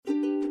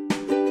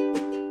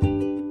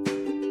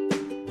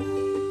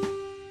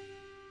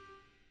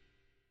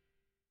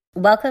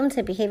Welcome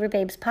to Behavior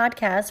Babes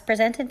podcast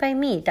presented by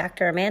me,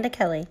 Dr. Amanda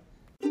Kelly.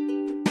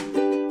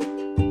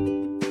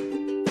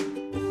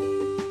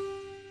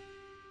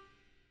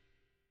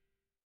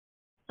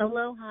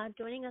 Aloha.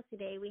 Joining us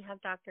today, we have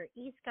Dr.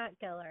 E. Scott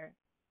Geller.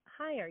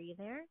 Hi, are you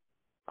there?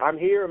 I'm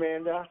here,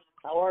 Amanda.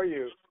 How are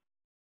you?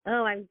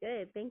 Oh, I'm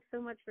good. Thanks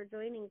so much for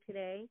joining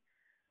today.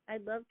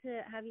 I'd love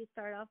to have you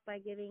start off by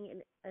giving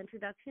an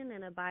introduction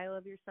and a bio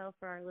of yourself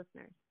for our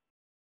listeners.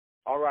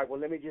 All right.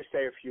 Well, let me just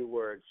say a few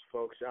words,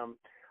 folks.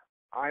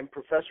 I'm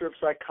professor of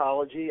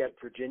psychology at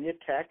Virginia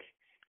Tech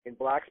in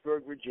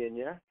Blacksburg,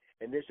 Virginia,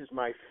 and this is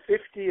my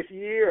 50th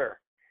year.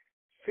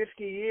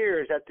 50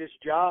 years at this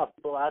job.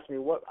 People ask me,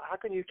 how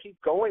can you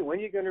keep going? When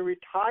are you going to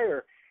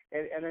retire?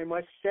 And I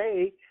must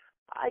say,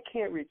 I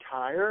can't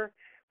retire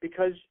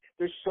because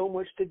there's so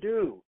much to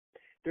do.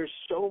 There's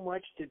so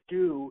much to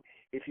do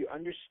if you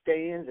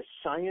understand the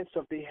science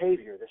of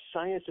behavior, the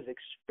science of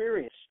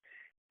experience.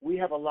 We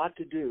have a lot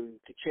to do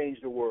to change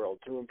the world,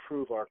 to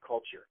improve our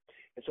culture.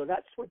 And so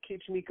that's what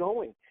keeps me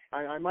going.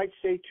 I might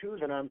say, too,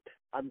 that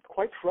I'm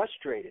quite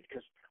frustrated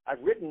because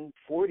I've written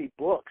 40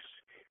 books,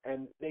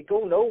 and they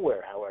go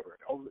nowhere, however.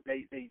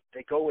 They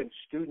go in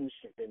students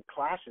in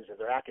classes of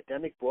their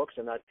academic books,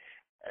 and I've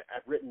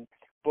written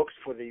books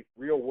for the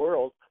real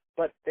world,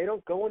 but they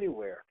don't go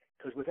anywhere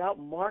because without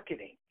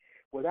marketing,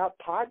 without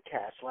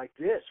podcasts like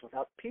this,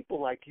 without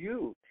people like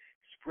you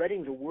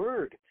spreading the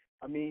word,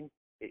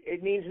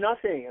 it means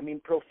nothing.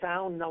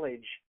 Profound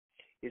knowledge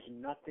is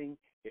nothing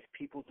if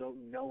people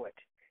don't know it.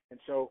 And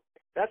so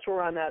that's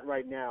where I'm at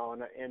right now.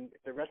 And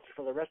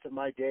for the rest of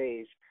my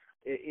days,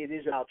 it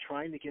is about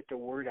trying to get the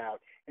word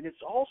out. And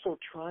it's also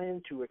trying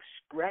to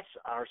express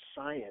our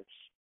science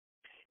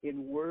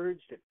in words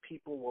that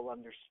people will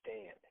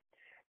understand.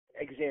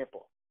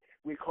 Example,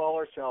 we call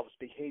ourselves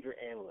behavior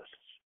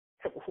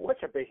analysts.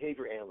 What's a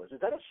behavior analyst? Is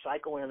that a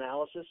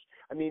psychoanalysis?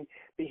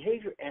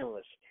 Behavior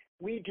analysts,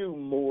 we do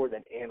more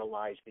than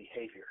analyze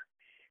behavior.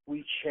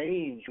 We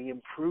change, we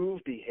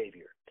improve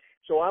behavior.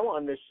 So I'm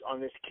on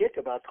this kick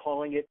about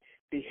calling it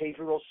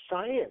behavioral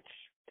science.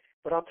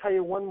 But I'll tell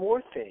you one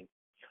more thing.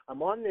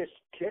 I'm on this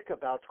kick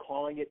about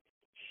calling it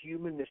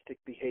humanistic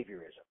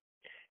behaviorism.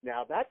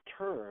 Now, that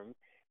term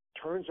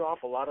turns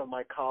off a lot of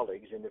my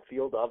colleagues in the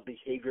field of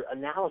behavior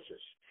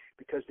analysis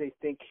because they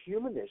think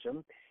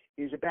humanism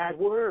is a bad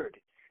word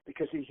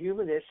because the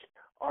humanists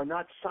are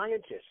not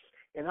scientists.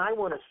 And I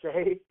want to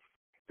say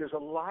there's a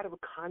lot of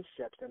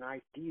concepts and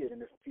ideas in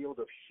the field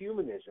of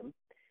humanism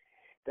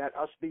that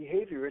us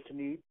behaviorists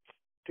need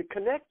to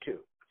connect to.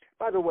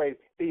 By the way,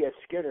 B.S.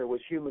 Skinner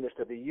was Humanist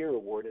of the Year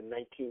award in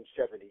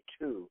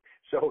 1972.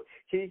 So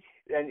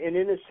and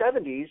in the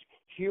 70s,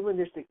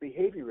 humanistic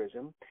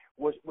behaviorism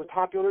was a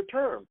popular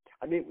term.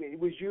 It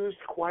was used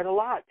quite a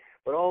lot,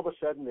 but all of a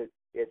sudden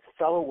it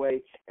fell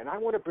away, and I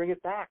want to bring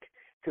it back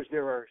because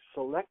there are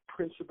select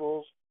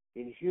principles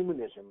in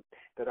humanism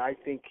that I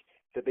think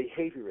the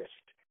behaviorist,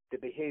 the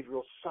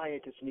behavioral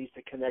scientist needs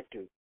to connect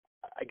to.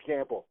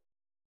 Example,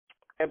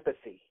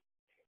 empathy.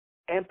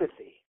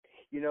 Empathy.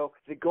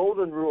 The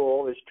golden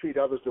rule is treat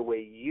others the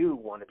way you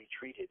want to be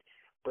treated.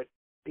 But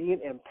being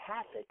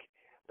empathic,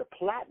 the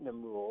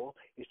platinum rule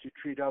is to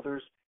treat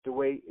others the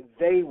way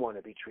they want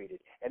to be treated.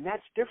 And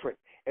that's different.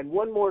 And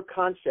one more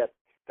concept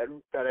that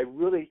I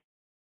really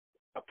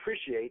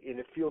appreciate in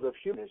the field of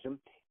humanism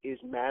is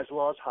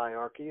Maslow's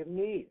hierarchy of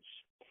needs.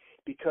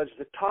 Because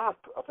the top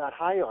of that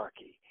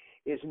hierarchy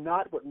is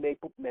not what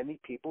many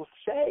people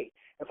say.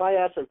 If I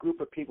ask a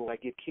group of people when I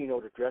give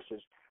keynote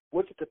addresses,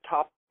 what's at the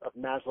top of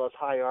Maslow's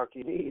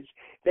hierarchy of needs?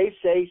 They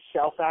say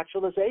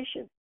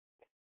self-actualization.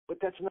 But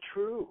that's not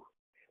true.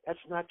 That's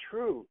not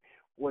true.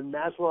 When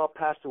Maslow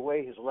passed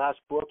away, his last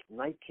book,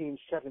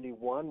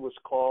 1971, was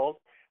called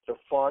The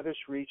Farthest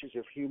Reaches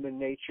of Human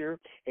Nature,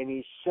 and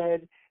he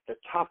said the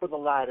top of the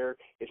ladder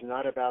is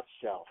not about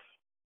self.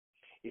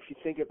 If you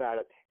think about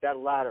it, that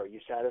ladder, you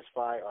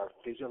satisfy our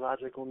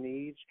physiological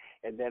needs,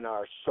 and then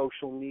our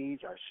social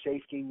needs, our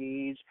safety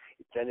needs,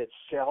 then it's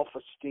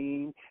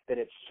self-esteem, then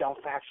it's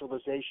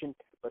self-actualization,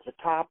 but the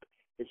top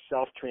is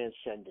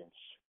self-transcendence,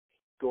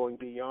 going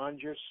beyond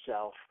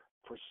yourself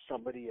for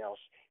somebody else.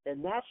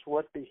 And that's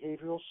what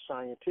behavioral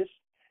scientists,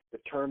 the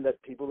term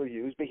that people who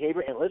use,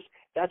 behavior analysts,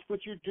 that's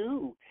what you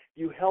do.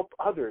 You help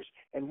others.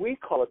 And we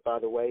call it, by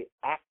the way,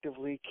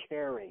 actively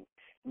caring.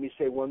 Let me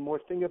say one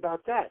more thing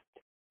about that.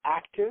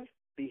 Active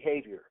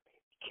behavior,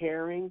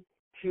 caring,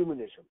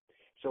 humanism.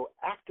 So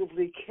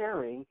actively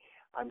caring,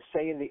 I'm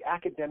saying the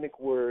academic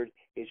word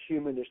is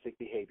humanistic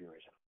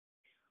behaviorism.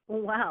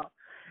 Wow.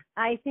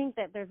 I think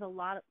that there's a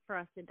lot for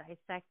us to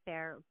dissect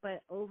there,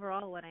 but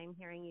overall what I'm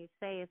hearing you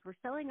say is we're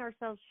selling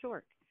ourselves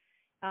short.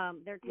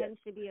 There tends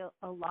to be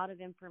a lot of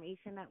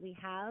information that we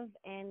have,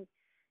 and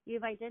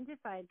you've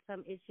identified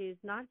some issues,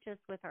 not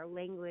just with our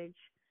language,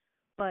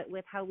 but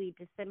with how we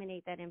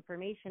disseminate that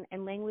information,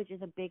 and language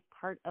is a big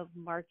part of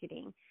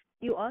marketing.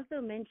 You also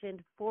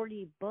mentioned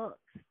 40 books,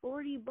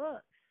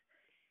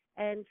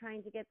 and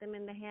trying to get them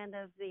in the hand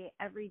of the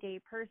everyday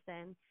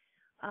person.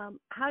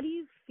 How do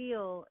you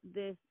feel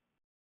this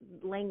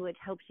language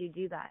helps you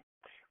do that?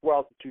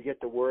 Well, to get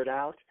the word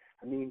out,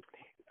 I mean,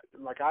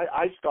 like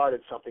I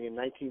started something in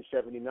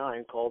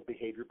 1979 called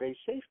behavior-based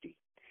safety,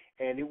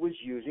 and it was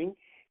using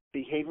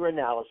behavior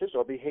analysis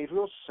or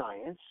behavioral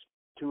science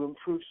to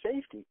improve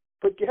safety.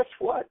 But guess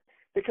what?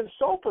 The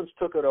consultants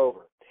took it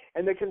over,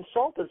 and the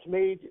consultants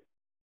made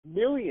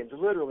millions,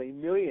 literally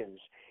millions,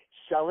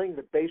 selling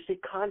the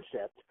basic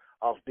concept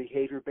of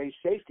behavior-based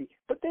safety,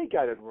 but they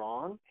got it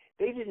wrong.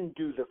 They didn't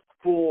do the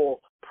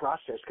full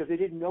process because they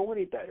didn't know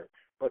any better.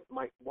 But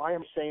why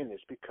I'm saying this,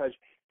 because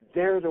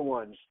they're the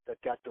ones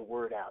that got the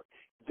word out.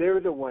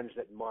 They're the ones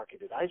that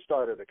marketed. I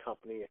started a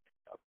company,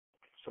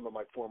 some of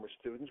my former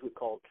students, we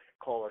call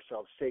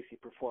ourselves Safety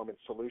Performance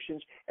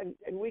Solutions, and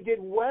we did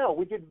well.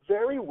 We did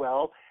very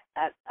well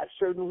at a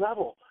certain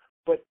level.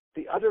 But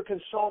the other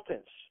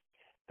consultants,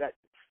 that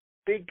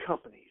big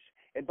companies,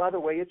 and by the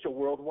way, it's a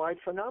worldwide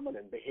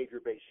phenomenon,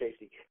 behavior-based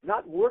safety,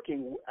 not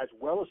working as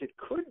well as it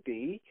could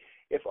be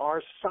if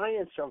our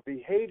science of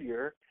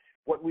behavior,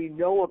 what we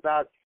know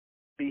about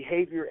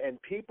behavior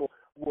and people,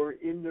 were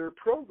in their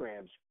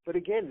programs. But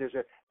again,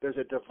 there's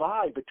a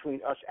divide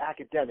between us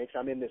academics.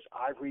 I'm in this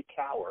ivory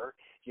tower,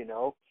 you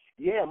know.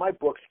 Yeah, my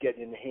books get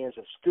in the hands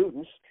of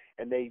students,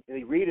 and they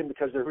read them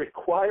because they're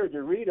required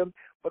to read them.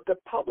 But the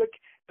public,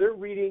 they're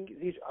reading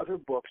these other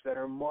books that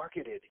are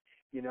marketed,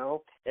 you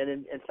know. And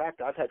in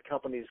fact, I've had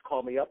companies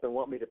call me up and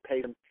want me to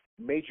pay them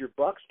major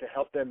bucks to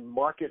help them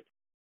market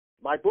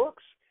my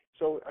books.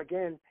 So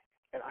again,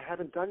 and I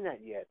haven't done that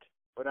yet,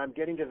 but I'm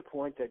getting to the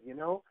point that, you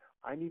know,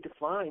 I need to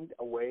find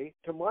a way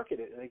to market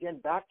it. And again,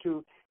 back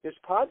to this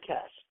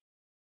podcast,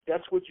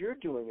 that's what you're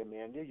doing,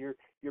 Amanda.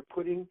 You're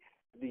putting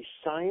the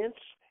science,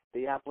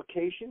 the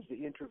applications,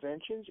 the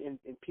interventions in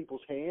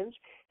people's hands,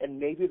 and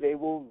maybe they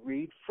will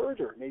read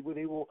further. Maybe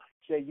they will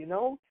say, you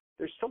know,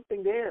 there's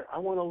something there. I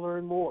want to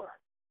learn more.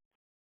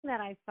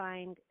 That I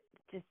find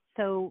just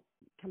so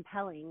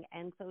compelling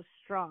and so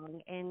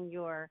strong in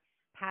your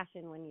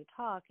passion when you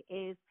talk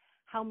is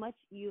how much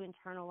you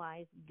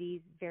internalize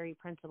these very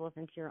principles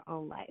into your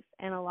own life.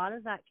 And a lot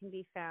of that can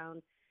be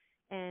found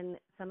in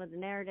some of the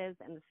narratives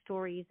and the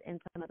stories in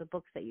some of the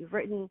books that you've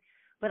written,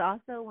 but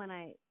also when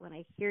I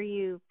hear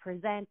you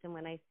present and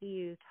when I see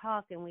you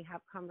talk and we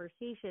have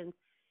conversations,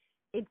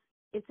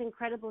 it's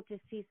incredible to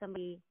see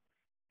somebody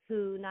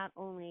who not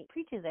only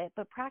preaches it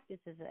but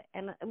practices it.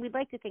 And we'd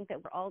like to think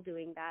that we're all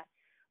doing that.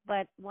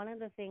 But one of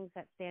the things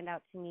that stand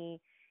out to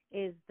me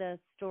is the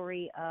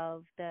story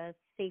of the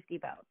safety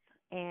belts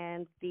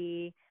and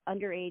the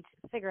underage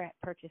cigarette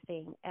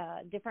purchasing,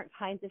 different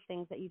kinds of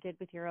things that you did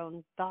with your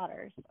own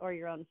daughters or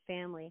your own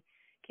family.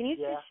 Can you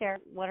just share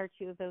one or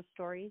two of those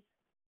stories?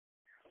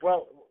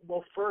 Well,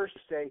 first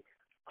say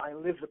I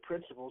live the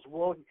principles.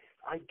 Well,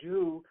 I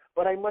do,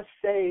 but I must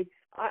say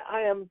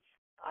I'm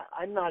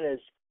not as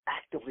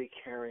actively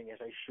caring as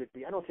I should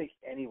be. I don't think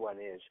anyone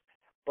is,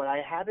 but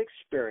I have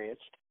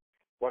experienced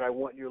what I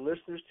want your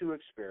listeners to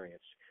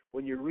experience.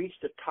 When you reach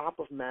the top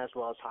of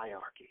Maslow's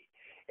hierarchy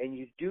and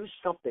you do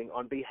something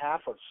on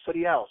behalf of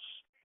somebody else,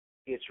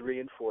 it's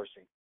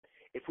reinforcing.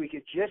 If we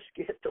could just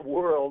get the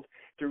world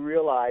to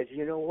realize,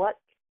 you know what?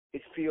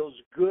 It feels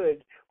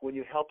good when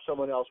you help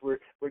someone else. We're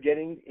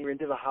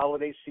into the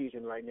holiday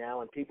season right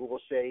now, and people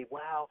will say,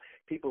 wow,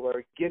 people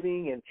are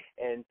giving,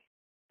 and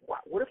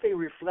what if they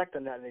reflect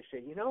on that and they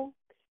say, you know,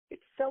 it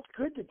felt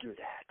good to do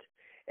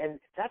that. And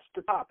that's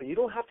the top. And you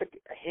don't have to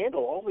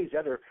handle all these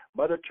other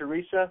Mother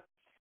Teresa,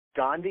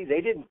 Gandhi.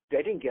 They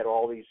didn't get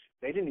all these.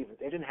 They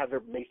didn't have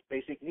their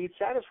basic needs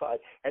satisfied,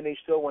 and they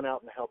still went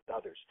out and helped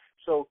others.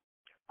 So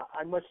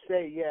I must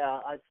say, yeah,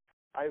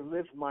 I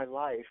lived my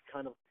life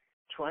kind of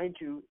trying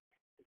to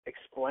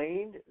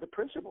explain the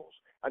principles.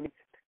 I mean,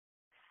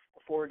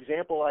 for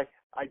example,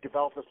 I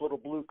developed this little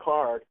blue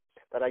card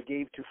that I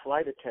gave to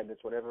flight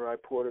attendants whenever I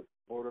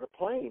boarded a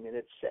plane, and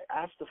it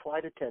asked the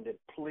flight attendant,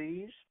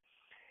 please,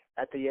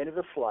 at the end of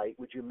the flight,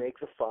 would you make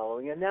the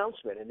following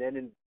announcement? And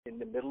then in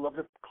the middle of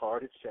the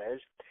card it says,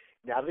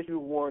 now that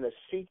you've worn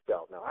a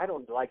seatbelt. Now, I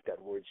don't like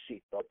that word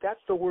seatbelt.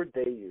 That's the word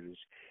they use.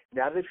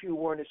 Now that you've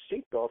worn a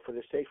seatbelt for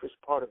the safest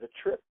part of the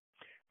trip,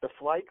 the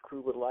flight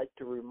crew would like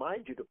to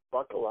remind you to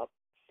buckle up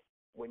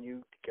when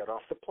you get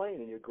off the plane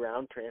in your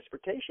ground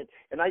transportation.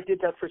 And I did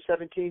that for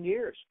 17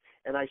 years.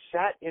 And I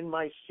sat in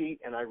my seat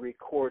and I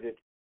recorded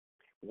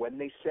when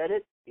they said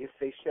it, if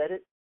they said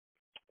it,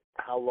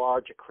 how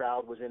large a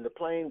crowd was in the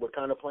plane, what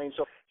kind of plane.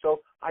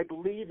 So I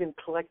believe in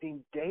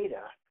collecting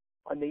data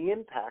on the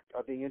impact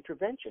of the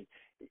intervention.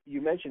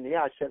 You mentioned,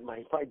 I sent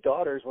my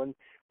daughters, one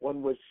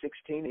was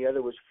 16, the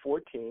other was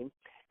 14,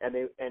 and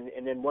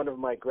then one of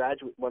my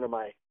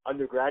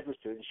undergraduate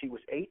students, she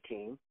was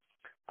 18.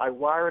 I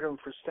wired them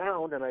for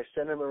sound and I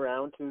sent them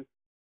around to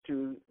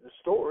the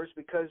stores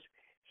because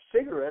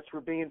cigarettes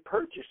were being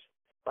purchased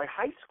by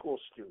high school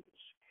students.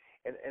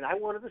 And I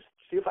wanted to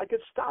see if I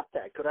could stop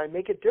that. Could I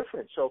make a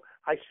difference? So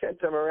I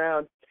sent them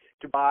around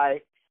to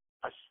buy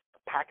a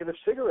packet of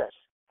cigarettes.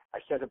 I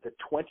sent them to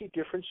 20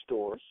 different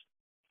stores,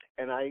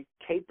 and I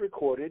tape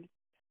recorded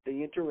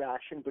the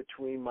interaction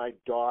between my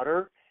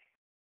daughter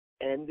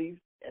and the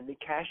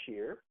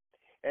cashier.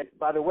 And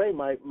by the way,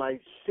 my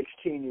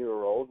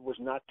 16-year-old was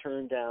not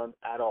turned down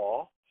at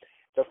all.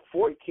 The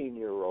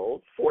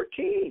 14-year-old,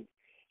 14,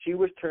 she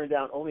was turned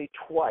down only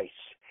twice,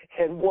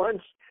 and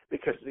once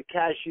because the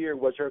cashier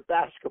was her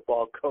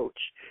basketball coach.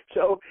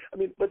 So, I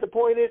mean, but the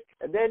point is,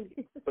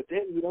 but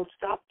then you don't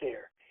stop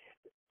there.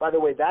 By the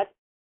way, that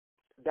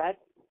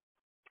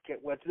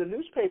went to the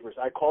newspapers.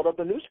 I called up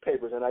the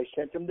newspapers and I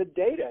sent them the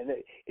data, and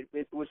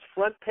it was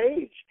front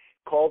page,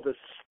 called The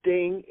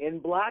Sting in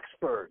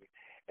Blacksburg,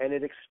 and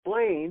it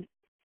explained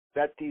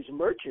that these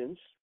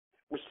merchants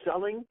were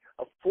selling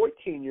a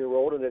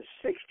 14-year-old and a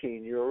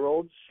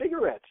 16-year-old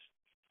cigarettes.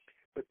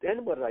 But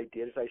then what I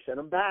did is I sent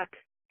them back.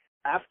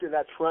 After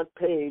that front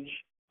page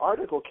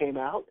article came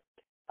out,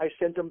 I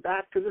sent them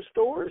back to the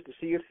stores to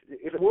see if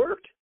it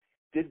worked.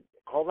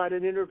 Call that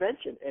an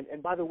intervention.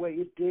 And by the way,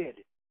 it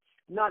did.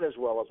 Not as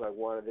well as I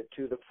wanted it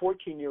to. The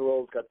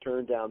 14-year-old got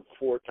turned down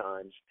 4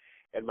 times,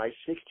 and my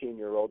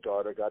 16-year-old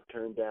daughter got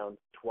turned down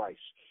twice.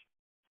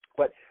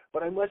 But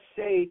I must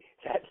say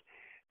that,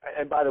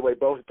 and by the way,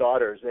 both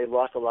daughters, they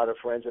lost a lot of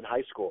friends in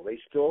high school. They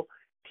still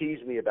tease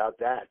me about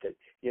that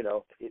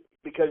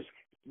because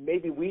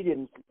maybe we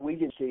didn't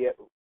see it.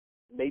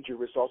 Major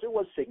results. It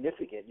was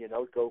significant,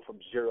 go from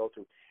 0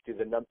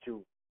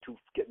 to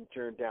getting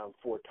turned down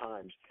 4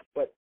 times.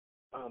 But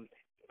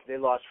they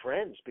lost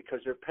friends because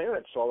their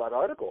parents saw that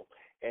article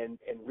and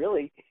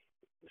really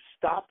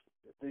stopped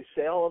the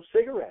sale of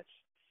cigarettes.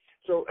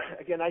 So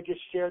again, I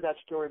just share that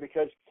story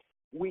because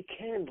we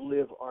can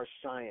live our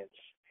science,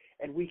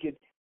 and we could.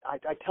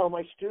 I tell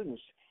my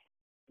students,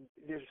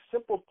 there's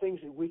simple things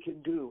that we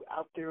can do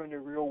out there in the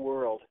real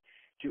world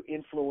to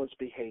influence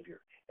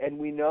behavior, and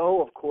we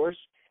know, of course,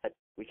 that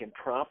we can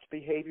prompt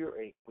behavior,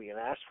 we can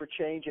ask for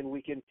change, and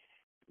we can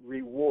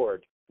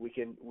reward. We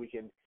can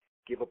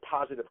give a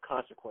positive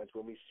consequence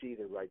when we see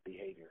the right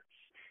behavior.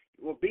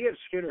 Well, B.F.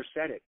 Skinner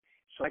said it,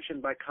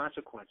 selection by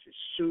consequences,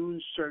 soon,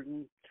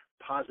 certain,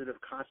 positive,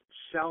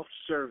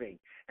 self-serving.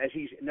 As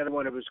another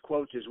one of his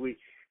quotes is,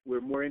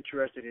 we're more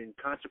interested in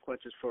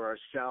consequences for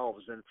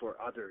ourselves than for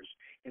others.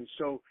 And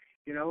so,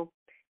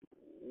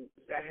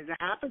 that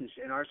happens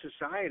in our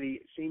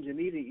society. It seems to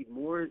me to be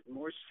more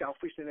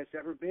selfish than it's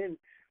ever been.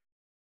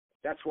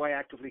 That's why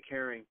actively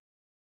caring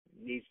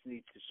needs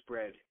to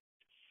spread.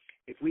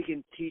 If we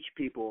can teach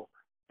people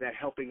that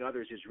helping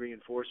others is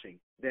reinforcing,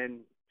 then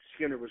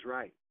Skinner was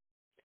right.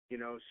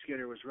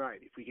 Skinner was right.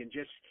 If we can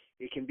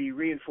it can be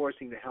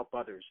reinforcing to help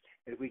others.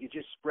 And if we can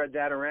just spread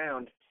that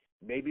around,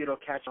 maybe it'll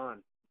catch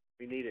on.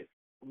 We need it.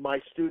 My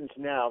students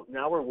now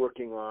we're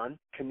working on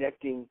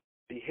connecting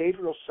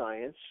behavioral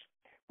science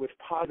with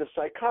positive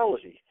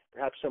psychology.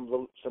 Perhaps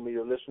some of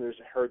your listeners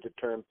heard the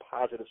term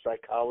positive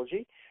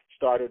psychology,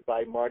 started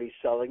by Marty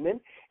Seligman.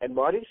 And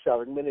Marty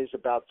Seligman is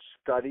about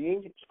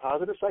studying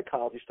positive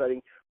psychology,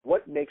 studying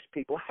what makes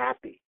people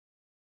happy.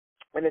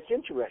 And it's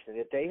interesting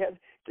that they have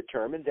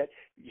determined that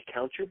you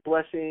count your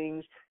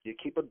blessings, you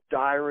keep a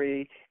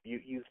diary,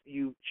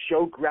 you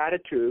show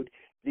gratitude.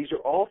 These are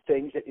all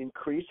things that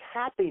increase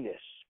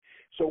happiness.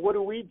 So what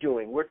are we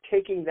doing? We're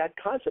taking that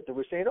concept and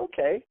we're saying,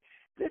 okay,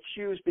 let's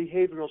use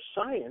behavioral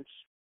science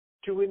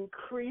to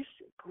increase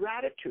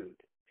gratitude.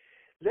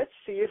 Let's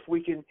see if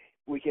we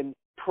can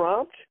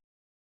prompt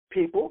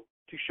people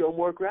to show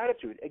more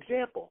gratitude.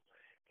 Example,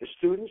 the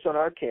students on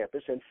our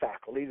campus and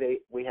faculty,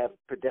 we have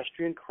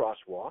pedestrian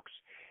crosswalks,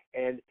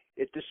 and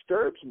it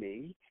disturbs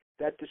me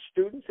that the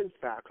students and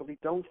faculty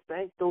don't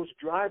thank those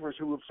drivers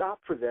who have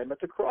stopped for them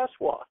at the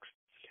crosswalks.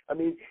 I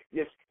mean,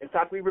 yes, in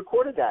fact, we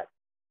recorded that.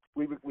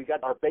 We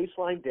got our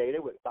baseline data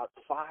with about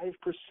 5%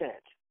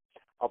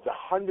 of the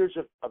hundreds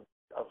of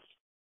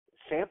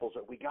samples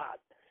that we got.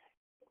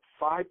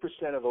 5%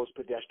 of those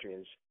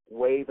pedestrians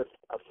wave a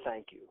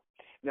thank you.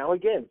 Now,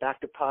 again, back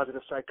to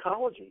positive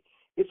psychology.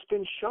 It's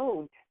been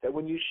shown that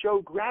when you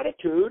show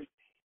gratitude,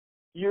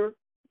 you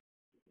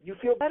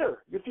feel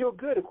better. You feel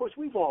good. Of course,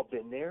 we've all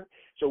been there.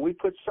 So we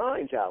put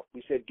signs out.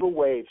 We said, give a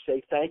wave,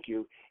 say thank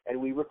you, and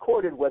we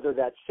recorded whether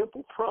that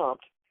simple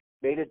prompt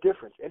made a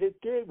difference. And it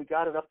did. We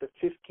got it up to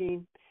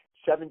 15,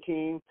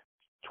 17,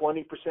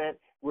 20%.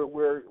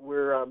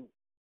 We're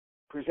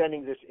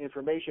presenting this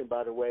information,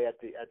 by the way, at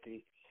the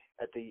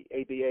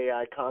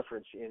ABAI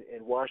conference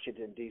in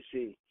Washington,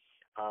 D.C.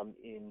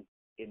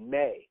 in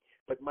May.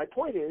 But my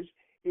point is,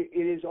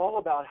 it is all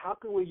about how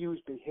can we use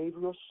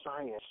behavioral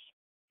science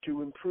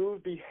to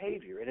improve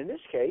behavior. And in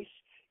this case,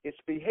 it's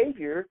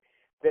behavior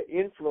that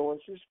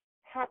influences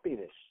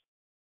happiness.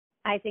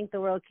 I think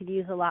the world could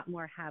use a lot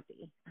more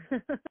happy.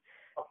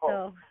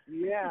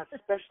 Yeah,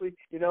 especially,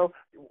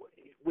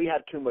 we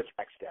have too much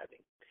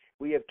backstabbing.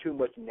 We have too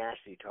much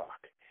nasty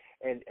talk.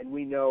 And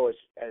we know as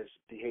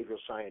behavioral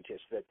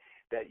scientists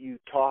that you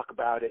talk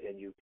about it and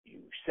you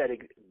set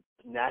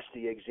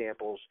nasty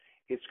examples,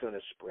 it's going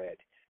to spread.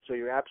 So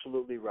you're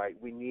absolutely right.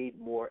 We need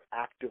more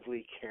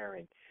actively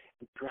caring.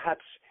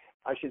 Perhaps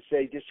I should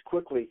say just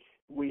quickly,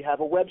 we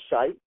have a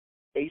website,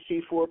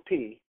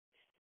 ac4p.org,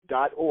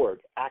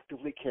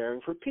 Actively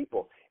Caring for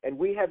People. And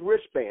we have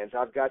wristbands.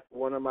 I've got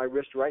one on my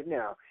wrist right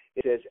now.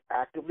 It says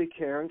Actively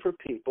Caring for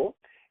People.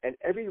 And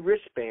every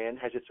wristband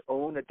has its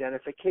own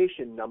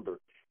identification number.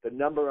 The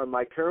number on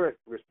my current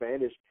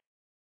wristband is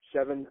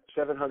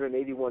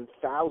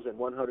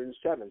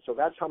 781,107. So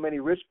that's how many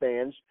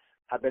wristbands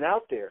have been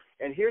out there.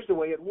 And here's the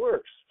way it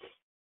works.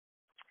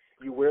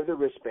 You wear the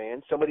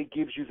wristband. Somebody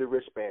gives you the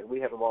wristband.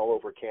 We have them all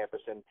over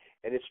campus, and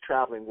it's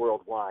traveling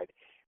worldwide.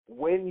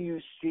 When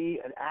you see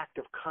an act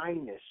of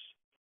kindness,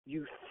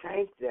 you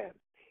thank them.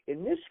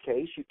 In this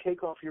case, you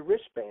take off your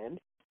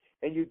wristband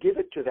and you give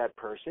it to that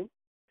person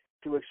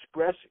to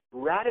express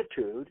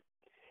gratitude.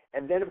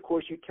 And then, of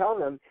course, you tell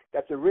them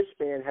that the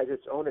wristband has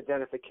its own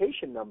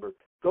identification number.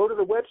 Go to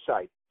the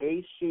website,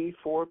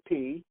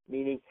 AC4P,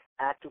 meaning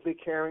Actively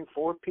Caring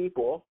for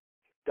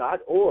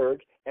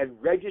People.org,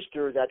 and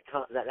register that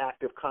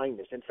act of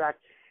kindness. In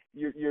fact,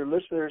 your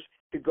listeners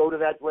could go to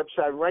that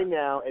website right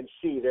now and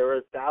see there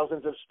are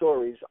thousands of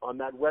stories on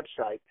that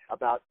website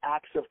about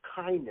acts of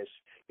kindness.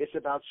 It's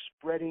about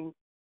spreading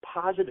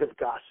positive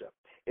gossip.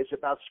 It's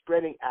about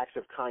spreading acts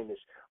of kindness.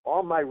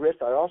 On my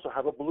wrist, I also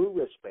have a blue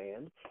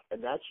wristband,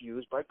 and that's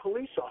used by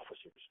police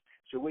officers.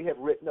 So we have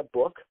written a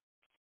book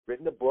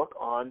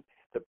on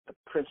the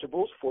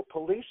principles for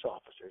police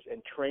officers,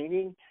 and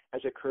training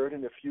has occurred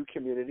in a few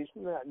communities,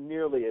 not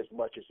nearly as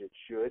much as it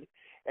should,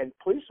 and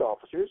police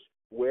officers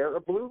wear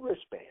a blue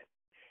wristband.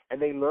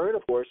 And they learn,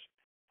 of course,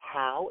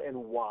 how and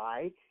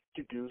why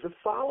to do the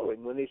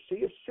following. When they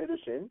see a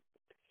citizen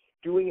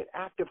doing an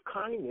act of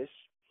kindness,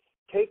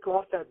 take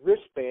off that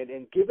wristband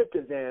and give it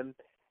to them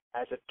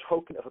as a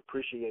token of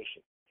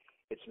appreciation.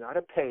 It's not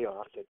a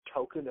payoff, it's a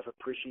token of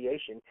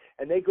appreciation.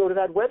 And they go to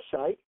that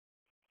website.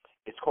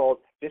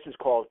 This is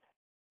called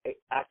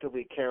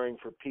Actively Caring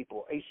for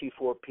People,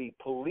 AC4P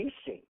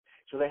Policing.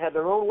 So they have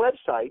their own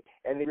website,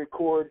 and they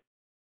record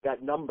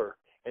that number.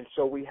 And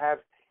so we have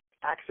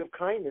acts of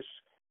kindness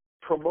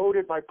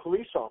promoted by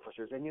police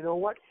officers. And you know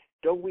what?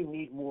 Don't we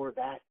need more of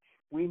that?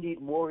 We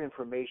need more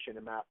information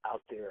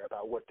out there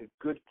about what the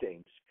good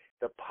things,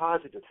 the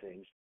positive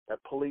things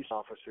that police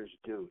officers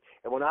do.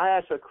 And when I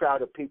ask a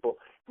crowd of people,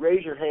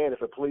 raise your hand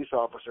if a police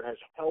officer has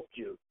helped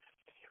you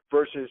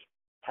versus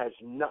has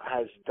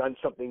done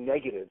something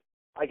negative,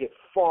 I get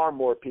far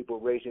more people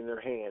raising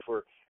their hand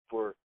for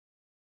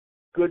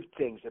good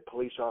things that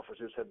police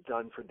officers have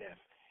done for them.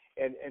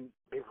 And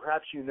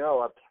perhaps you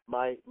know,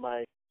 my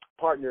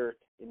partner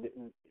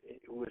who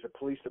was a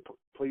police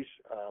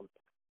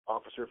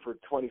officer for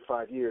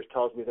 25 years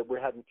tells me that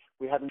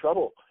we're having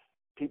trouble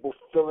people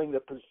filling the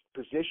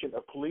position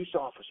of police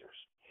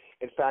officers.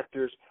 In fact,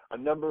 there's a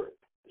number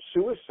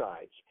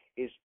suicides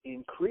is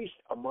increased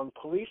among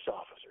police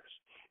officers.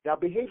 Now,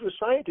 behavioral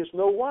scientists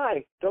know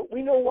why. Don't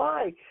we know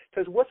why?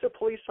 Because what's a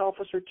police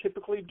officer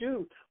typically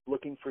do?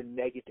 Looking for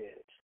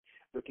negatives,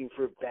 looking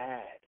for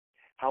bad.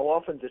 How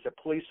often does a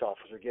police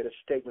officer get a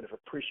statement of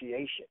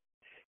appreciation?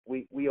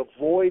 We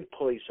avoid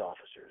police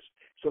officers.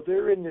 So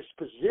they're in this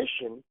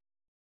position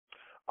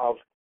of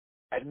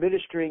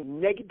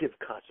administering negative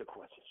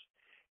consequences.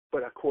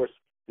 But, of course,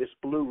 this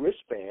blue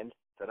wristband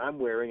that I'm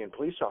wearing and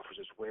police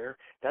officers wear,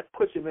 that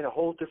puts them in a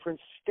whole different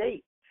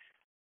state,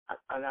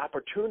 an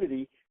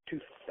opportunity to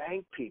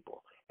thank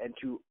people and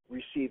to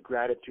receive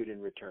gratitude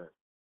in return.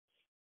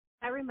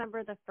 I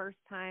remember the first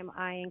time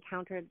I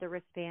encountered the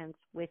wristbands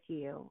with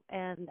you,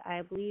 and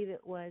I believe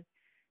it was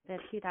the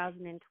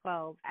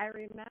 2012. I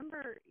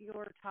remember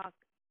your talk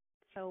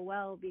so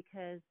well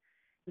because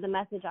the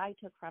message I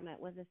took from it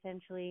was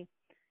essentially,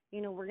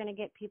 we're going to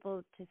get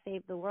people to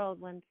save the world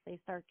once they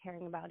start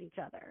caring about each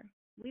other.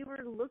 We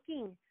were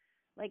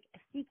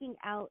seeking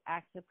out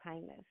acts of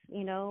kindness.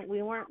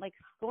 We weren't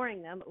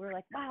scoring them, but we were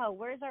like, wow,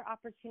 where's our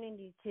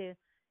opportunity to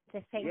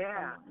thank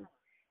someone?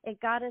 It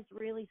got us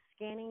really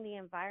scanning the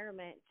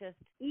environment, just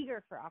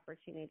eager for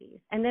opportunities.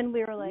 And then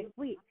we were like,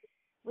 wait,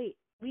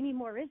 we need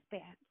more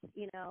wristbands,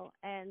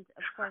 and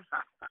of course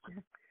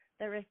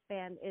the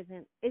wristband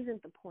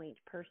isn't the point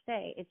per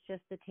se. It's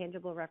just the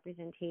tangible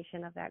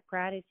representation of that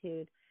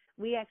gratitude.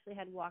 We actually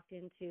had walked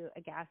into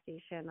a gas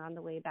station on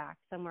the way back,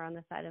 somewhere on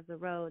the side of the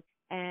road,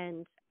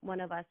 and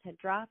one of us had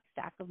dropped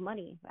a stack of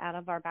money out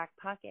of our back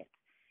pockets.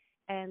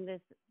 And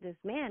this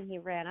man, he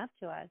ran up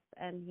to us,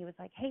 and he was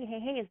like, hey,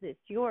 is this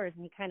yours?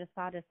 And he kind of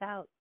sought us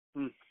out.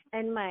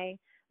 And my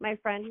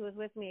friend who was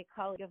with me, a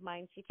colleague of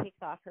mine, she takes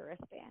off her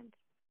wristband.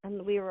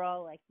 And we were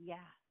all like, yeah,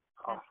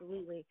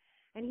 absolutely.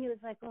 And he was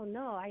like, oh,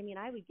 no,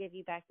 I would give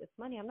you back this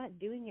money. I'm not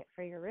doing it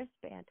for your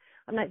wristband.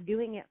 I'm not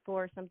doing it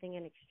for something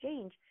in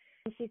exchange.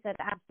 And she said,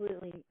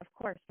 absolutely, of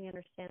course, we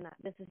understand that.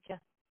 This is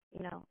just,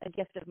 a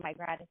gift of my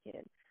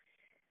gratitude.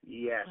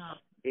 Yes,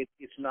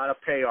 it's not a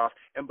payoff.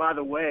 And by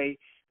the way,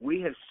 we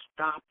have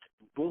stopped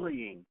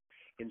bullying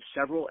in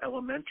several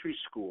elementary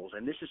schools,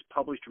 and this is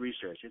published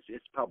research.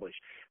 It's published.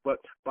 But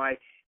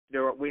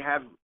we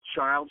have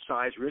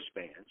child-sized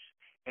wristbands,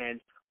 and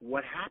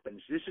what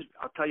happens?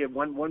 I'll tell you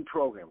one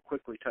program.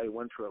 Quickly tell you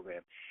one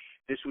program.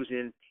 This was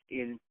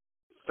in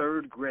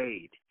third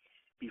grade.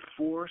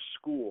 Before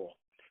school,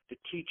 the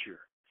teacher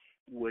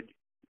would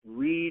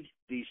read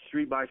these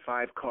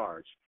 3x5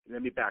 cards.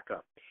 Let me back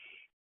up.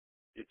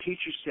 The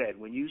teacher said,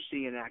 when you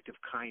see an act of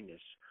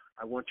kindness,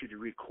 I want you to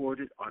record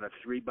it on a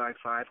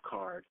 3x5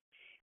 card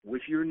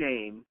with your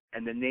name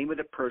and the name of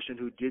the person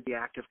who did the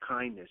act of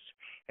kindness,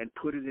 and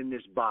put it in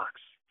this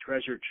box,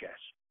 treasure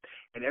chest.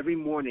 And every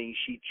morning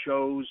she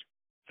chose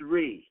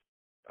 3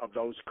 of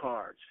those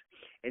cards,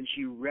 and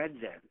she read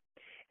them.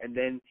 And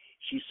then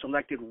she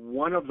selected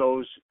one of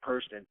those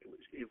persons.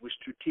 It was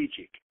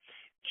strategic.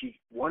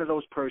 One of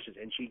those persons,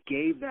 and she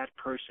gave that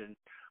person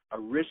a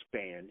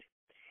wristband,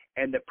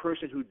 and the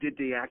person who did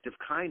the act of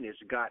kindness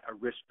got a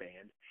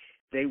wristband.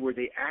 They were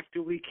the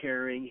actively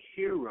caring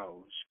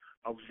heroes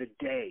of the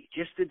day,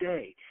 just the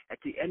day. At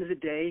the end of the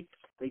day,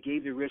 they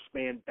gave the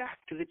wristband back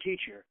to the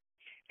teacher,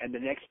 and the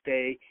next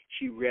day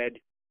she read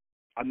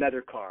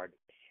another card.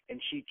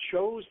 And she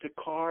chose the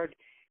card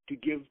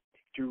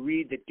to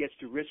read that gets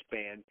the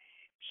wristband,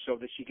 so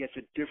that she gets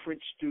a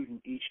different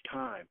student each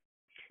time.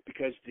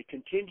 Because the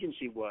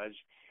contingency was,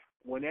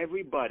 when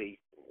everybody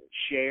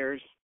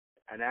shares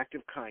an act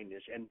of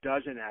kindness and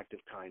does an act of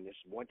kindness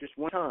just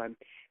one time,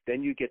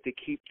 then you get to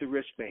keep the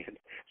wristband.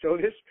 So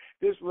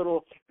this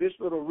little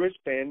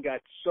wristband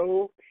got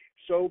so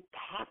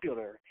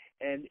popular.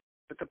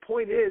 But the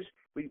point is,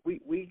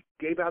 we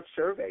gave out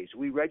surveys.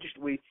 We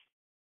registered.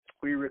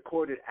 We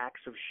recorded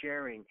acts of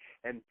sharing,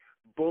 and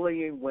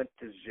bullying went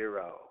to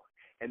 0.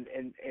 And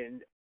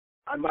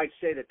I might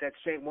say that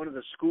same one of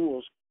the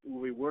schools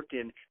we worked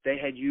in, they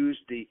had used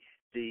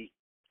the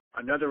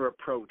another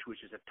approach,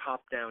 which is a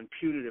top-down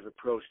punitive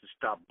approach to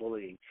stop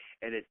bullying,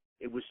 and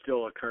it was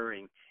still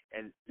occurring.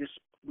 And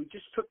we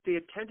just took the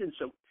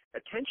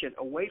attention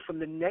away from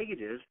the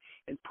negative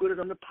and put it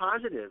on the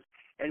positive,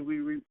 and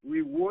we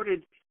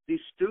rewarded these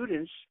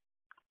students,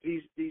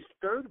 these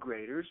third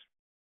graders,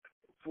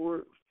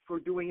 for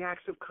doing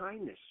acts of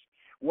kindness.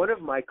 One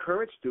of my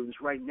current students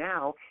right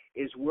now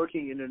is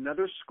working in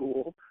another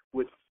school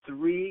with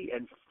 3-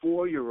 and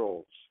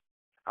 4-year-olds.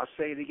 I'll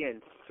say it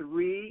again,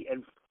 3-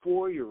 and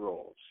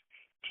 4-year-olds,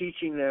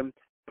 teaching them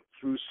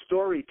through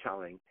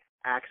storytelling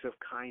acts of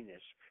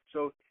kindness.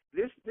 So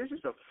this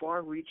is a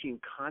far-reaching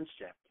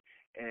concept,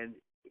 and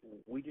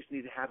we just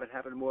need to have it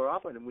happen more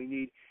often. And we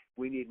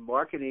need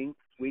marketing,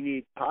 we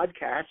need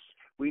podcasts,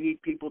 we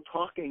need people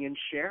talking and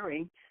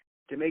sharing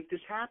to make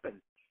this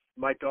happen.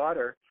 My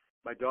daughter,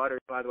 by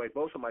the way,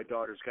 both of my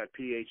daughters got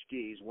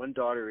PhDs. One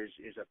daughter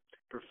is a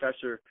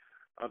professor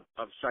of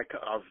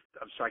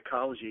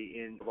psychology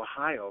in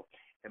Ohio,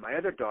 and my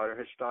other daughter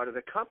has started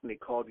a company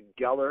called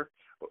Geller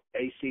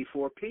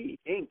AC4P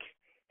Inc.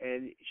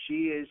 And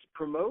she is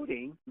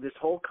promoting this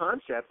whole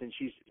concept, and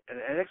she's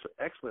an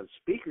excellent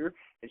speaker,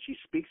 and she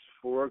speaks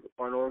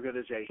on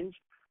organizations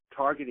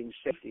targeting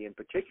safety in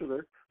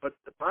particular. But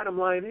the bottom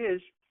line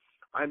is,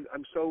 I'm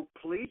so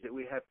pleased that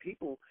we have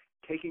people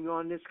taking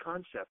on this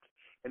concept,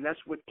 and that's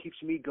what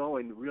keeps me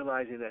going,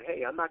 realizing that,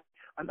 hey, I'm not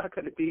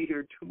going to be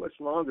here too much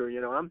longer.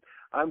 You know,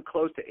 I'm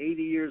close to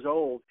 80 years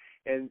old,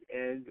 and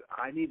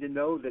I need to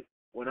know that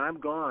when I'm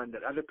gone,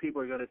 that other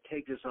people are going to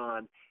take this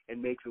on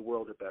and make the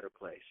world a better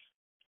place.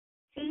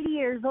 80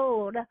 years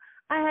old.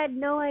 I had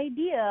no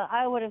idea.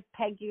 I would have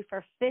pegged you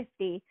for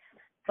 50,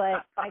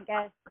 but I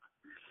guess.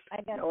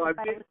 No,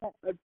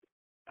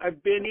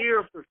 I've been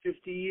here for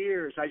 50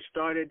 years. I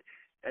started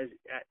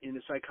in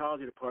the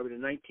psychology department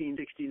in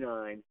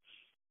 1969,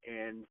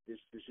 and this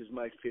is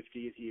my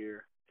 50th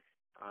year.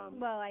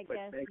 Well, I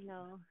guess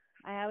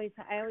I always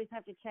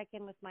have to check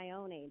in with my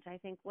own age. I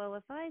think, well,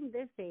 if I'm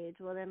this age,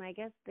 well, then I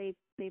guess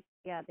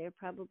they're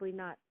probably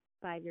not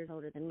 5 years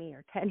older than me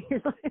or 10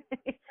 years older than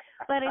me.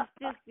 But it's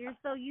just, you're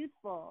so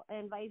youthful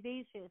and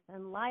vivacious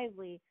and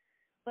lively,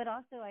 but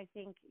also I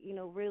think,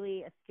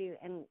 really astute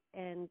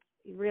and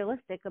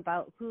realistic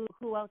about who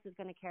else is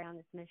going to carry on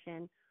this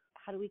mission.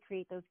 How do we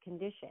create those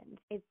conditions?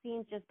 It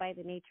seems just by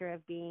the nature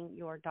of being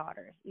your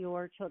daughters,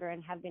 your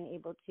children have been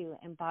able to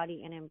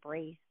embody and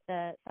embrace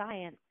the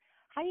science.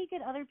 How do you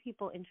get other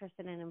people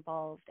interested and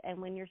involved?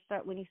 And when you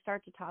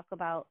start to talk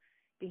about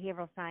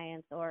behavioral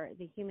science or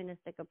the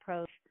humanistic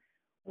approach,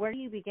 where do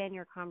you begin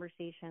your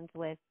conversations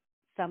with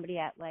somebody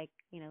at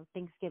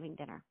Thanksgiving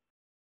dinner?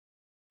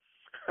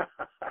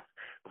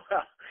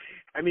 Well,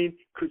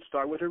 could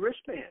start with a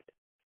wristband.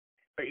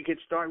 Or you could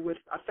start with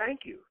a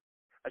thank you,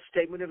 a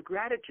statement of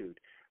gratitude.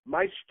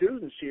 My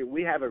students here,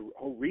 we have a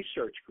whole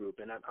research group,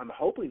 and I'm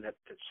hoping that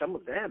some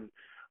of them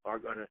are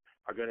gonna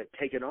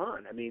take it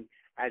on.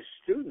 As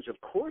students, of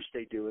course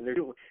they do,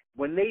 and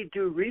when they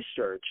do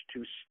research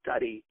to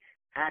study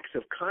acts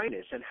of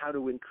kindness and how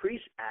to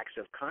increase acts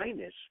of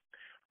kindness,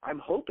 I'm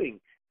hoping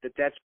that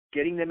that's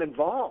getting them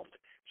involved,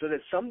 so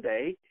that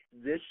someday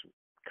this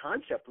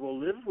concept will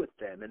live with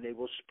them and they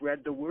will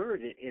spread the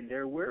word in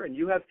their word. And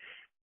you have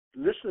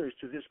listeners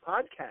to this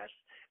podcast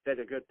that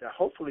are good, that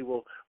hopefully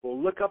will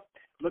look up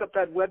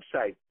that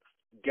website,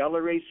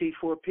 Geller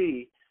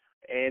AC4P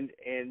and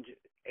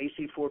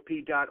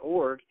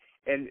AC4P.org,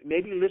 and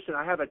maybe listen.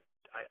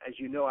 As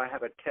you know, I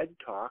have a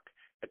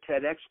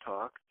TEDx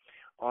talk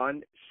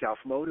on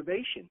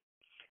self-motivation,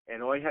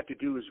 and all you have to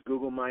do is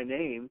Google my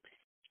name,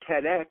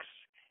 TEDx,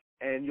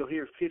 and you'll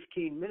hear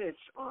 15 minutes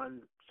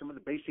on some of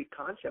the basic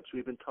concepts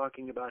we've been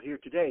talking about here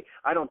today.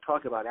 I don't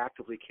talk about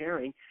actively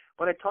caring,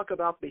 but I talk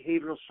about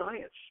behavioral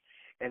science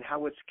and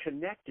how it's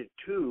connected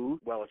to,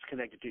 well, it's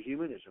connected to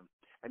humanism.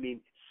 I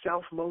mean,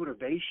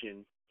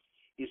 self-motivation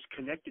is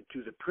connected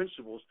to the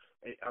principles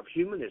of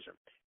humanism.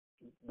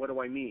 What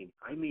do I mean?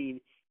 I mean,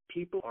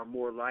 people are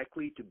more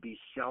likely to be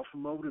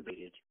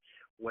self-motivated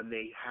when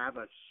they have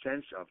a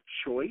sense of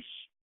choice,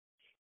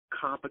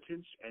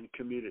 competence, and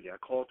community. I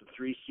call it the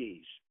 3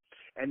 C's.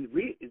 And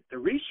the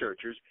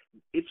researchers,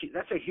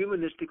 that's a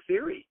humanistic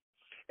theory.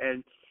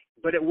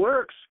 But it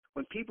works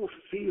when people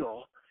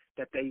feel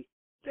that they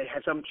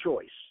have some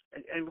choice.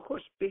 And of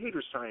course,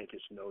 behavior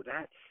scientists know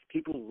that.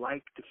 People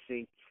like to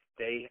think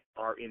they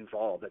are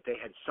involved, that they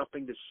had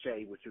something to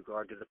say with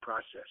regard to the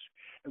process.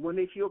 And when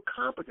they feel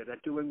competent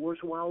at doing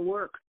worthwhile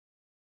work,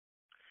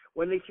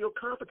 when they feel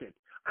competent,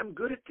 I'm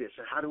good at this.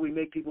 And how do we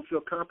make people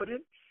feel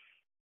competent?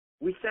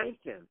 We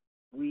thank them.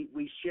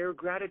 We share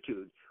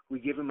gratitude. We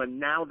give them a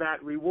now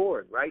that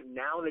reward, right?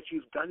 Now that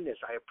you've done this,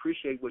 I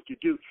appreciate what you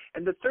do.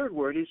 And the third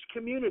word is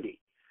community,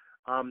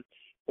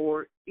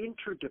 or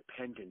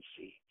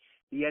interdependency.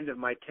 The end of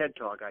my TED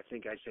Talk, I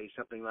think I say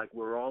something like,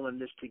 we're all in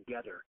this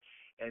together.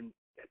 And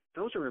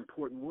those are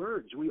important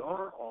words. We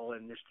are all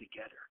in this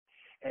together.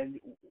 And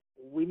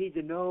we need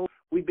to know,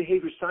 we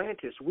behavior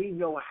scientists, we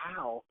know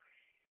how,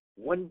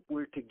 when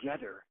we're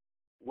together,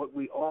 what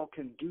we all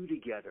can do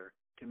together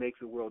to make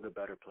the world a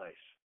better place.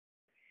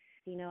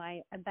 You know,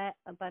 I bet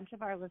a bunch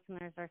of our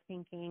listeners are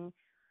thinking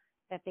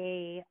that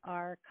they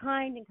are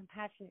kind and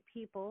compassionate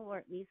people, or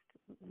at least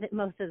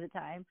most of the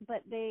time.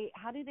 But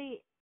how do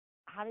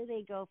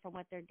they go from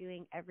what they're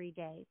doing every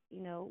day?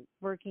 You know,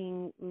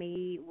 working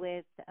maybe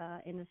with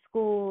in a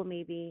school,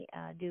 maybe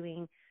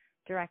doing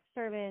direct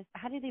service.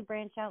 How do they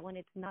branch out when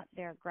it's not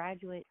their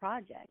graduate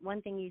project?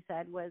 One thing you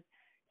said was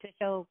to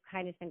show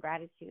kindness and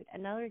gratitude.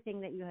 Another thing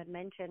that you had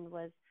mentioned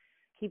was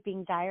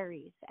keeping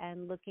diaries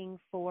and looking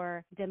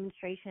for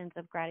demonstrations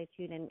of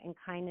gratitude and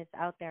kindness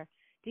out there.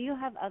 Do you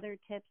have other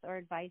tips or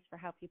advice for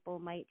how people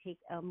might take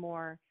a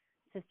more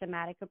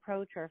systematic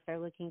approach, or if they're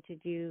looking to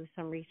do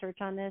some research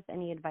on this,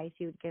 any advice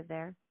you would give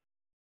there?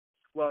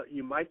 Well,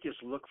 you might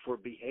just look for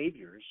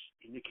behaviors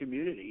in the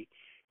community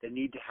that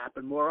need to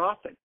happen more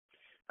often.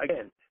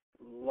 Again,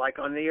 like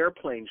on the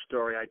airplane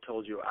story I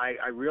told you,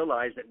 I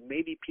realized that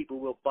maybe people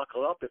will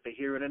buckle up if they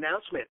hear an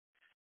announcement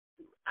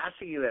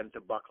asking them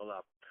to buckle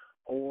up.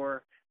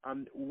 Or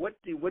what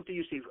do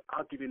you see?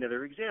 I'll give you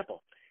another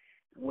example.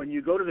 When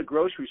you go to the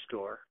grocery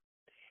store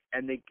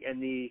and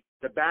the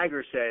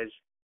bagger says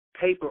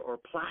paper or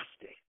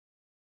plastic,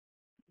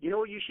 you know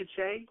what you should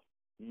say?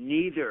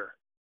 Neither.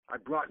 I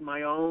brought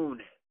my own.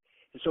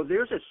 And so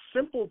there's a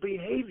simple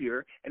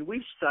behavior, and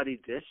we've studied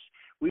this.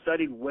 We've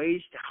studied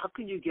ways to, how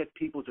can you get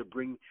people to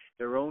bring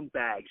their own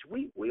bags?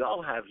 We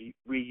all have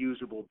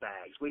reusable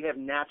bags. We have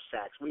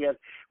knapsacks. We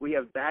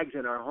have bags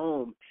in our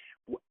home.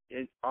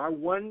 In our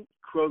one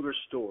Kroger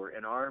store,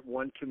 in our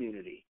one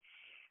community,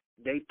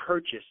 they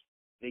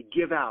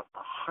give out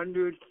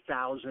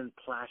 100,000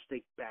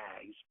 plastic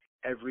bags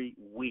every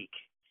week.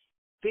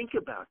 Think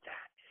about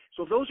that.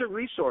 So those are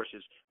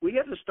resources. We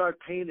have to start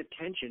paying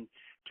attention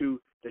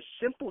to the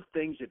simple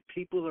things that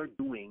people are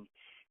doing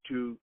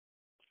to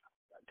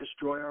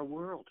destroy our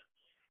world.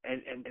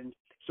 And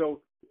so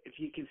if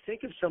you can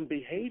think of some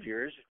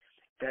behaviors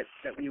that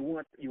you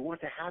want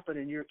to happen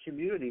in your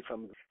community,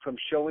 from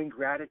showing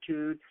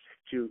gratitude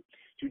to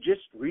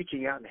just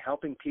reaching out and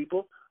helping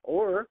people,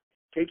 or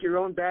take your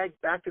own bag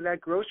back to that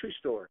grocery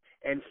store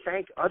and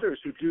thank others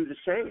who do the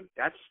same.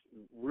 That's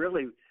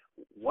really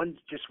one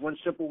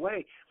simple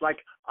way.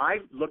 Like, I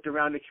looked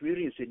around the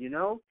community and said, you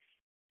know,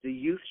 the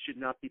youth should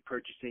not be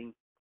purchasing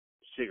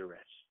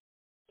cigarettes.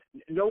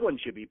 No one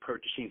should be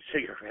purchasing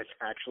cigarettes,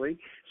 actually.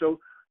 So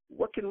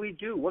what can we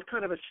do? What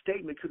kind of a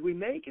statement could we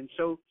make? And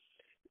so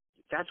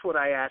that's what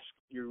I ask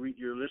your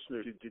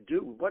listeners to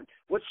do.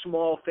 What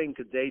small thing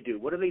could they do?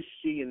 What do they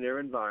see in their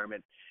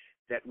environment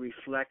that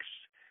reflects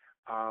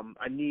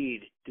a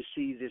need to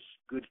see this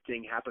good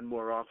thing happen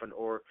more often,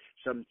 or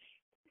some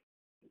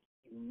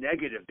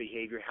negative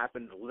behavior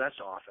happen less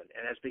often?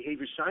 And as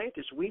behavior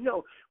scientists, we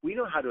know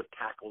how to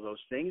tackle those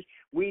things.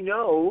 We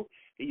know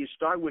that you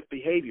start with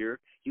behavior,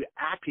 you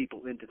add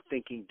people into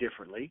thinking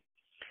differently,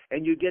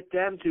 and you get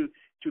them to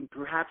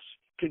perhaps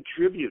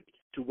contribute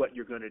to what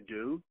you're going to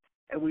do.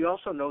 And we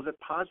also know that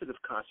positive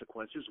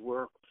consequences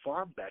work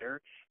far better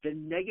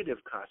than negative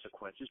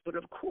consequences. But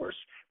of course,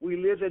 we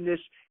live in this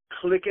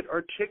click it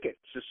or ticket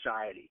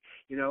society.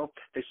 You know,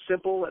 the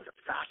simple and the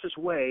fastest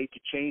way to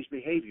change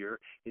behavior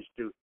is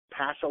to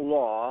pass a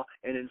law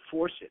and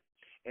enforce it.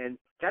 And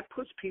that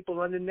puts people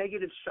on the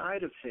negative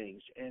side of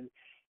things. And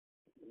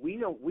we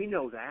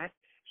know that.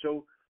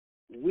 So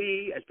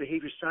we, as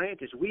behavior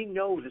scientists, we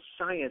know the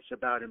science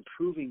about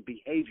improving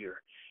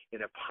behavior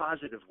in a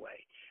positive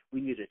way. We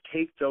need to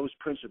take those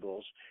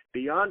principles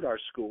beyond our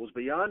schools,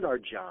 beyond our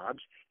jobs,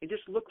 and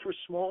just look for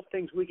small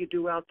things we could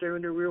do out there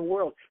in the real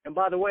world. And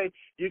by the way,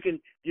 you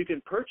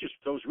can purchase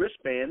those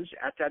wristbands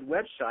at that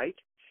website,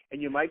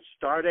 And you might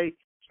start a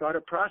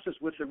process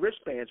with the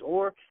wristbands,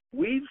 or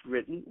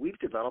we've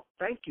developed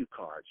thank you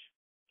cards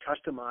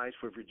customized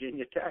for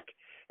Virginia Tech.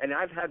 And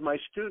I've had my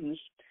students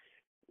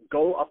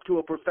go up to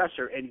a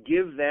professor and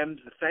give them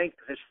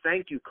this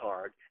thank you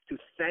card to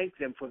thank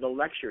them for the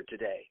lecture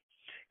today.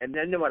 And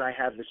then what I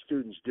have the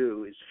students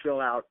do is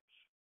fill out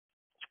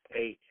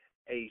a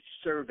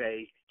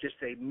survey, just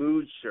a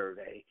mood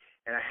survey,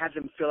 and I had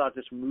them fill out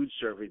this mood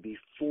survey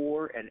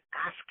before and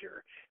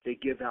after they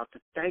give out the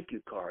thank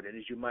you card. And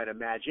as you might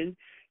imagine,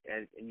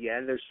 and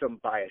yeah, there's some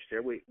bias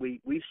there,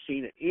 we've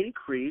seen an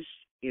increase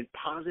in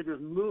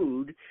positive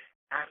mood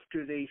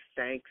after they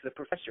thank the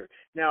professor.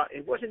 Now,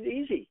 it wasn't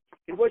easy.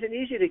 It wasn't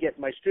easy to get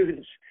my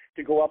students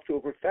to go up to a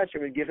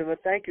professor and give him a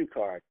thank you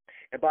card.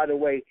 And by the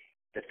way,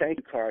 the thank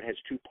you card has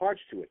two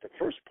parts to it. The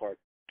first part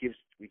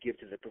we give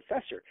to the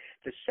professor.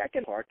 The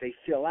second part they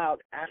fill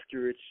out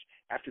after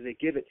they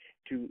give it,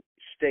 to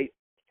state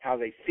how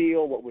they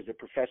feel, what was the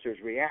professor's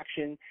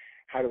reaction,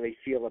 how do they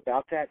feel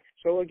about that.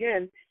 So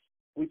again,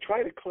 we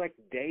try to collect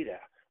data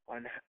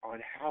on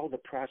how the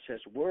process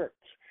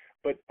works.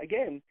 But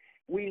again,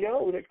 we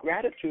know that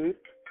gratitude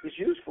is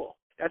useful.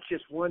 That's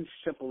just one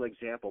simple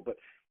example.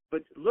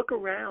 But look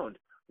around.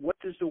 What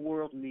does the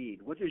world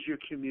need? What does your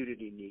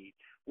community need?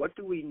 What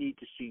do we need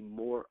to see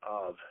more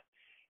of?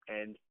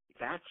 And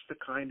that's the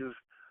kind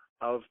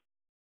of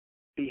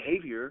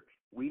behavior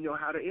we know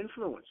how to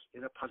influence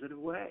in a positive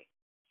way.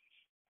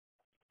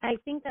 I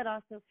think that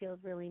also feels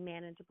really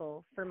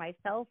manageable for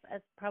myself,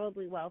 as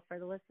probably well for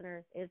the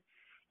listeners.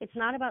 It's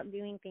not about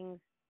doing things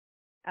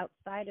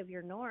outside of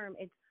your norm.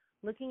 It's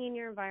looking in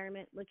your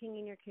environment, looking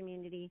in your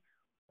community,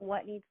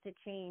 what needs to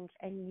change,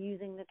 and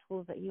using the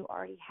tools that you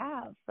already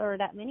have, or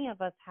that many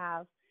of us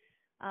have.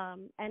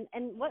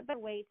 And what better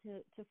way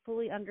to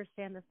fully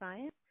understand the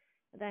science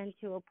than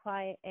to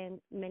apply it in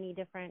many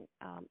different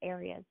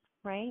areas,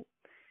 right?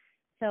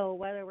 So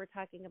whether we're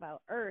talking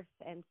about earth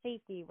and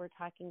safety, we're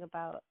talking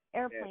about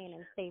airplane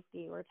and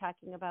safety, we're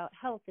talking about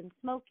health and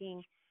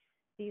smoking,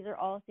 these are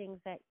all things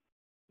that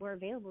were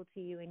available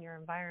to you in your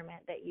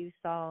environment that you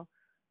saw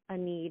a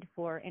need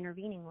for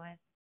intervening with.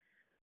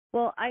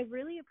 Well, I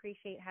really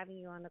appreciate having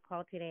you on the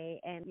call today,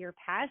 and your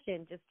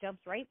passion just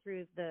jumps right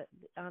through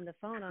on the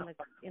phone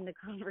in the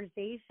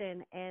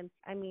conversation. And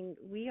I mean,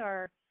 we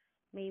are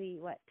maybe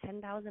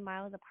 10,000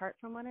 miles apart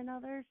from one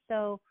another.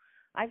 So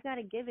I've got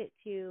to give it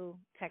to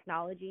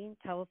technology,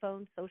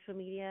 telephone, social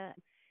media,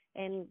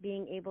 and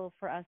being able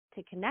for us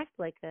to connect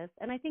like this.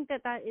 And I think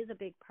that is a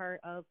big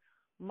part of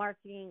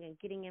marketing and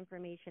getting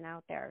information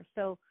out there.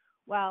 So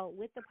while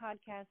with the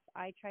podcast,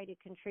 I try to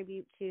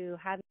contribute to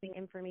having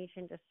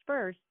information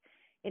dispersed,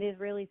 it is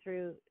really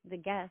through the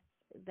guests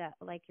that,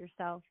 like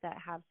yourself, that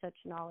have such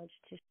knowledge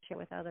to share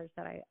with others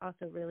that I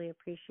also really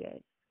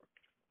appreciate.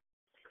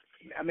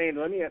 I mean,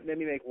 let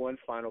me make one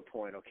final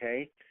point,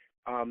 okay?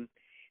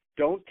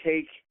 Don't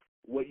take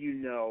what you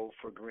know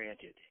for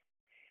granted.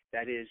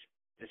 That is,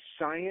 the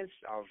science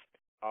of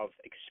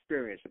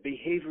experience, the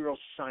behavioral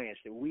science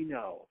that we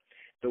know,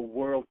 the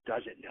world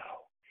doesn't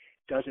know.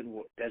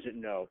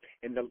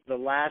 And the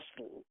last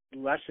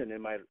lesson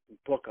in my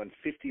book on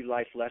 50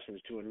 life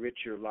lessons to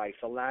enrich your life,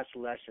 the last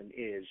lesson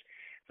is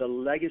the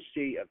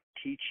legacy of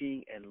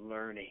teaching and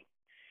learning.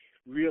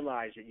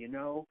 Realize that,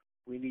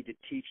 we need to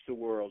teach the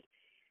world.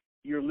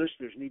 Your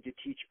listeners need to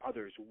teach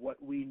others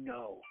what we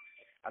know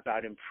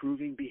about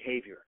improving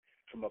behavior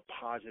from a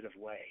positive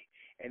way.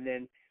 And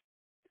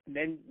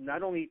then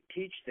not only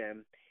teach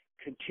them,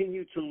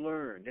 continue to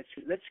learn.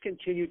 Let's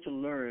continue to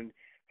learn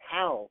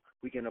how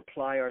we can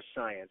apply our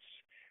science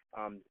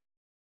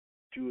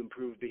to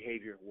improve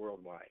behavior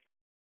worldwide.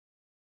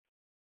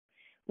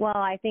 Well,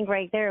 I think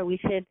right there we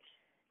should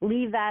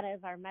leave that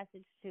as our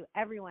message to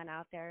everyone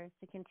out there, is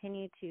to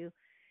continue to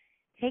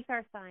take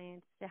our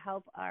science to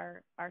help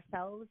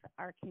ourselves,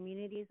 our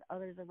communities,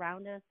 others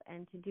around us,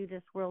 and to do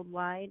this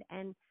worldwide,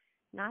 and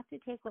not to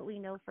take what we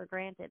know for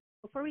granted.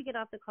 Before we get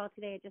off the call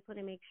today, I just want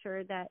to make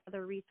sure that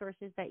the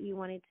resources that you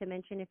wanted to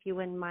mention, if you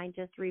wouldn't mind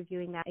just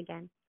reviewing that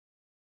again.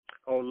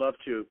 Oh, love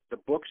to. The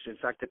books, in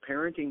fact, the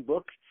parenting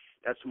book,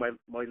 that's my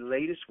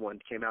latest one,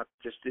 came out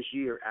just this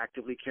year,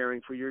 Actively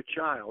Caring for Your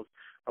Child,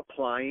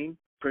 applying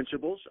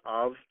principles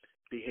of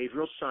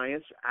behavioral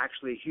science,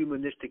 actually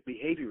humanistic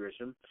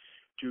behaviorism,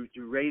 to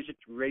raise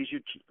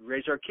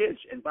our kids.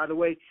 And by the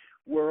way,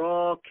 we're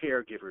all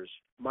caregivers.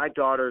 My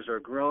daughters are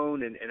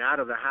grown and out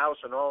of the house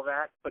and all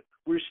that, but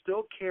we're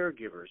still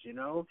caregivers,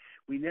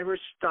 We never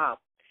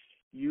stop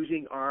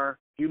using our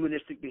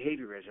humanistic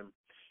behaviorism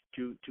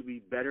to be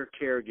better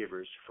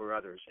caregivers for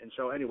others. And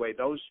so anyway,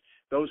 those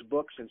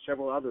books and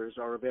several others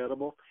are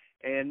available.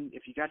 And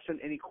if you got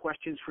any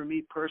questions for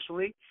me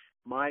personally,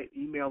 my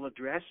email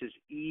address is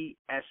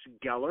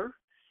esgeller,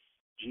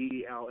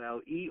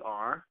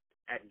 GELLER,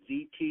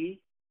 @vt.edu.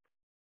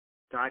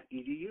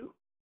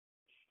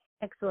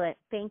 Excellent.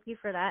 Thank you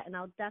for that. And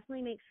I'll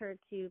definitely make sure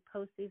to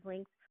post these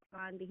links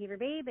on Behavior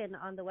Babe and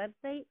on the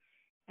website.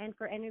 And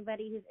for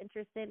anybody who's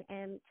interested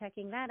in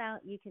checking that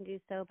out, you can do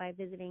so by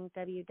visiting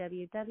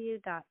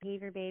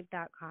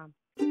www.behaviorbabe.com.